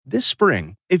This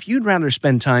spring, if you'd rather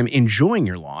spend time enjoying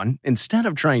your lawn instead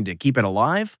of trying to keep it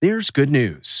alive, there's good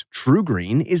news.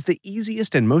 TruGreen is the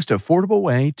easiest and most affordable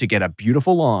way to get a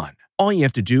beautiful lawn. All you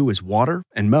have to do is water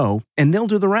and mow, and they'll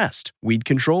do the rest. Weed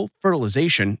control,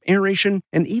 fertilization, aeration,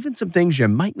 and even some things you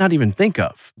might not even think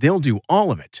of. They'll do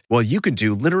all of it, while you can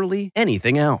do literally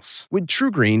anything else. With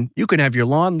TruGreen, you can have your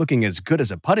lawn looking as good as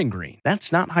a putting green.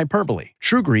 That's not hyperbole.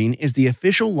 TruGreen is the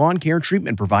official lawn care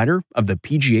treatment provider of the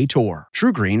PGA Tour.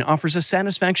 TruGreen offers a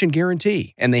satisfaction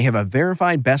guarantee, and they have a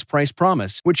verified best price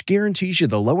promise, which guarantees you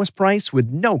the lowest price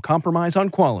with no compromise on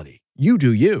quality. You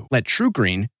do you. Let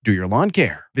TruGreen do your lawn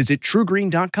care. Visit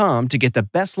TruGreen.com to get the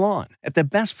best lawn at the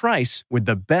best price with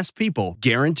the best people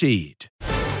guaranteed.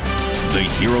 The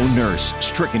hero nurse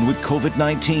stricken with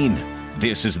COVID-19.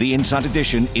 This is the Inside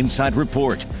Edition Inside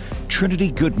Report. Trinity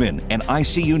Goodman, an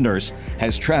ICU nurse,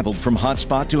 has traveled from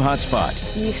hotspot to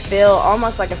hotspot. You feel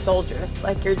almost like a soldier,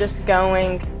 like you're just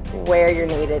going where you're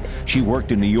needed. She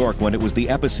worked in New York when it was the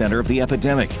epicenter of the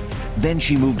epidemic. Then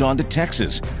she moved on to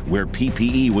Texas, where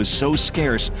PPE was so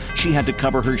scarce she had to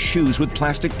cover her shoes with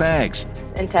plastic bags.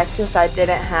 In Texas, I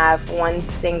didn't have one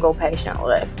single patient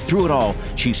live. Through it all,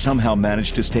 she somehow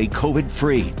managed to stay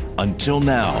COVID-free until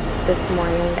now. This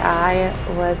morning, I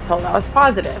was told I was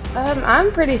positive.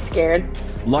 I'm pretty scared.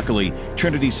 Luckily,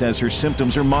 Trinity says her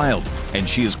symptoms are mild, and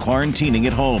she is quarantining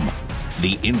at home.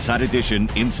 The Inside Edition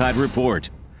Inside Report.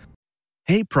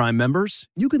 Hey, Prime members,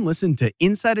 you can listen to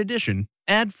Inside Edition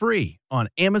ad-free on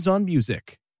Amazon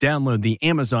Music. Download the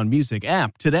Amazon Music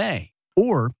app today.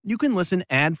 Or you can listen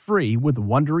ad-free with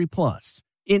Wondery Plus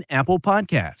in Apple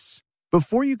Podcasts.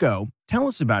 Before you go, tell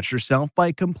us about yourself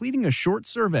by completing a short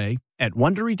survey at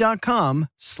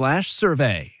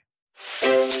Wondery.com/survey.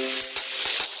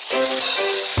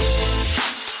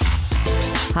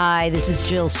 Hi, this is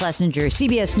Jill Schlesinger,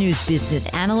 CBS News business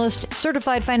analyst,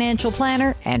 certified financial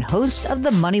planner, and host of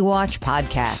the Money Watch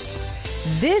podcast.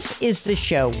 This is the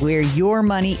show where your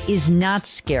money is not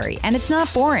scary and it's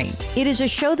not boring. It is a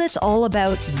show that's all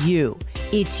about you.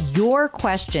 It's your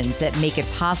questions that make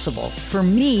it possible for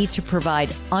me to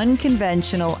provide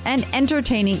unconventional and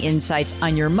entertaining insights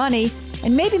on your money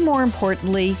and maybe more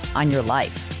importantly, on your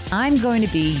life. I'm going to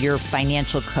be your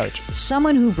financial coach,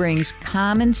 someone who brings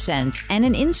common sense and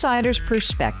an insider's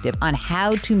perspective on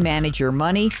how to manage your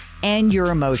money and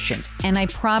your emotions. And I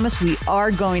promise we are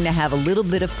going to have a little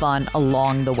bit of fun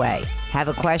along the way. Have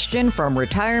a question from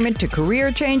retirement to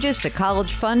career changes to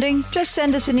college funding? Just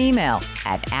send us an email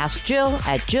at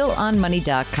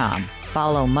askjill@jillonmoney.com.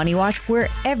 Follow Money Watch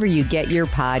wherever you get your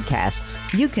podcasts.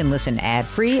 You can listen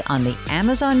ad-free on the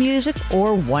Amazon Music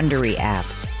or Wondery app.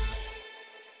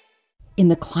 In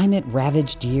the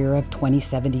climate-ravaged year of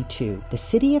 2072, the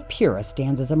city of Pura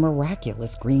stands as a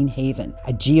miraculous green haven,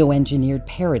 a geoengineered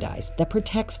paradise that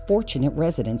protects fortunate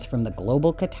residents from the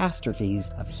global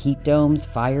catastrophes of heat domes,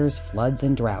 fires, floods,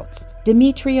 and droughts.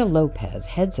 Demetria Lopez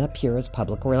heads up Pura's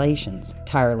public relations,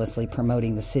 tirelessly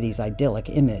promoting the city's idyllic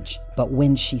image. But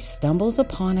when she stumbles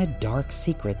upon a dark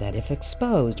secret that, if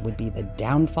exposed, would be the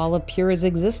downfall of Pura's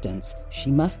existence, she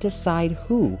must decide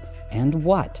who and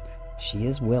what she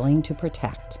is willing to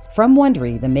protect. From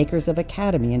Wondery, the makers of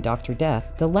Academy and Dr. Death,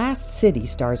 The Last City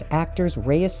stars actors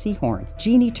Reyes Sehorn,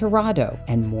 Jeannie Torrado,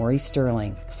 and Maury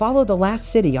Sterling. Follow The Last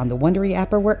City on the Wondery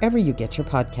app or wherever you get your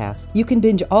podcasts. You can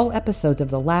binge all episodes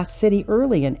of The Last City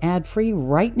early and ad-free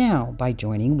right now by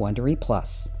joining Wondery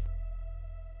Plus.